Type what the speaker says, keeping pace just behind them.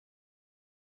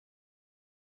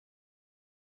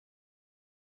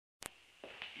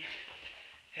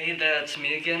Hey there, it's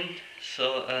me again.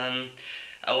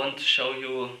 I want to show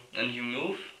you a new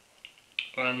move.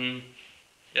 Um,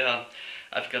 yeah,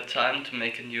 I've got time to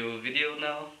make a new video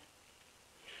now.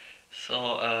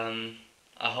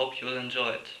 I hope you'll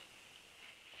enjoy it.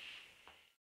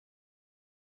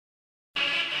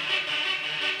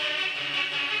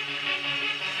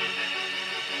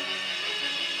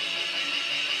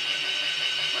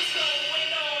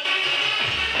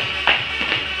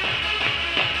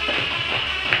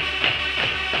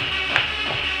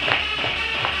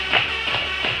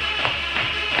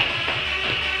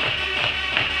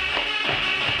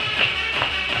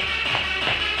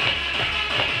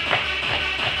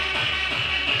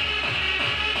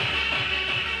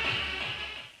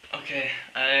 Okay,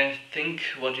 I think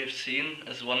what you've seen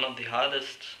is one of the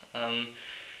hardest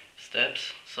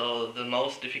steps, so the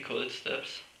most difficult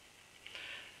steps.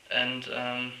 And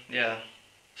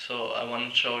so I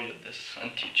want to show you this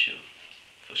and teach you,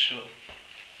 for sure.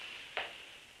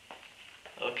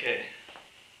 Okay,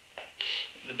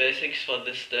 the basics for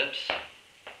these steps.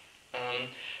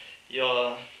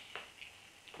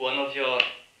 One of your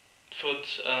foot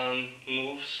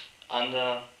moves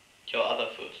under your other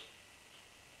foot.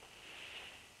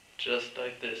 Just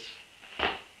like this.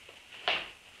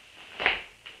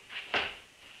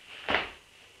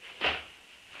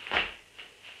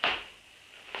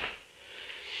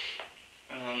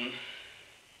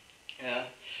 Yeah.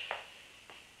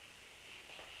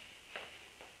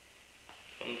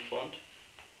 From the front.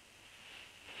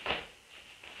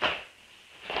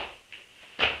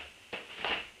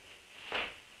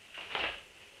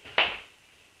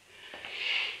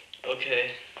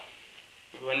 Okay.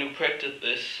 When you practice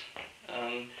this,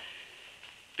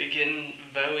 begin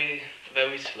very,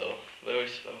 very slow, very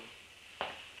slow.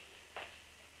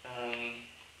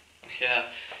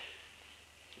 Yeah,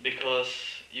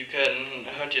 because you can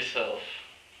hurt yourself.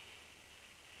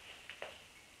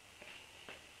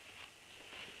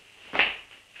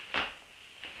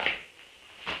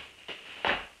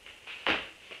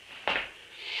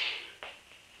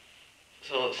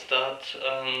 So start,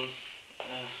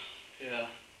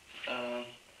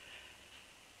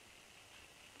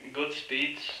 good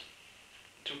speed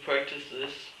to practice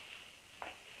this,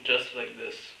 just like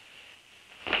this.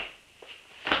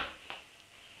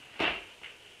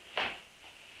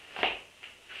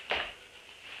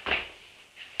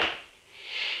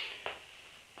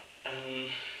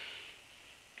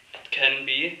 It can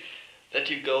be that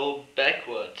you go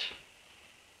backward,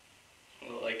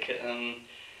 like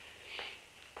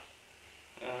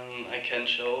I can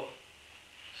show.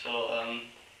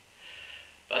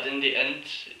 But in the end,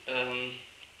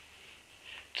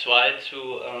 try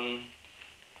to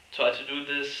do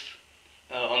this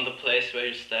on the place where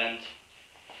you stand.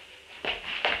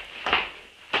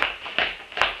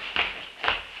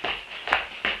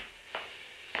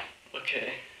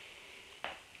 Okay.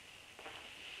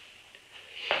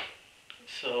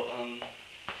 So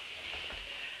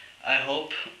I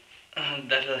hope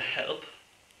that'll help.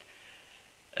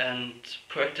 And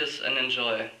practice and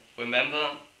enjoy.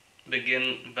 Remember,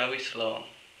 begin very slow.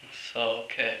 So,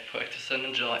 okay, practice and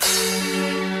enjoy.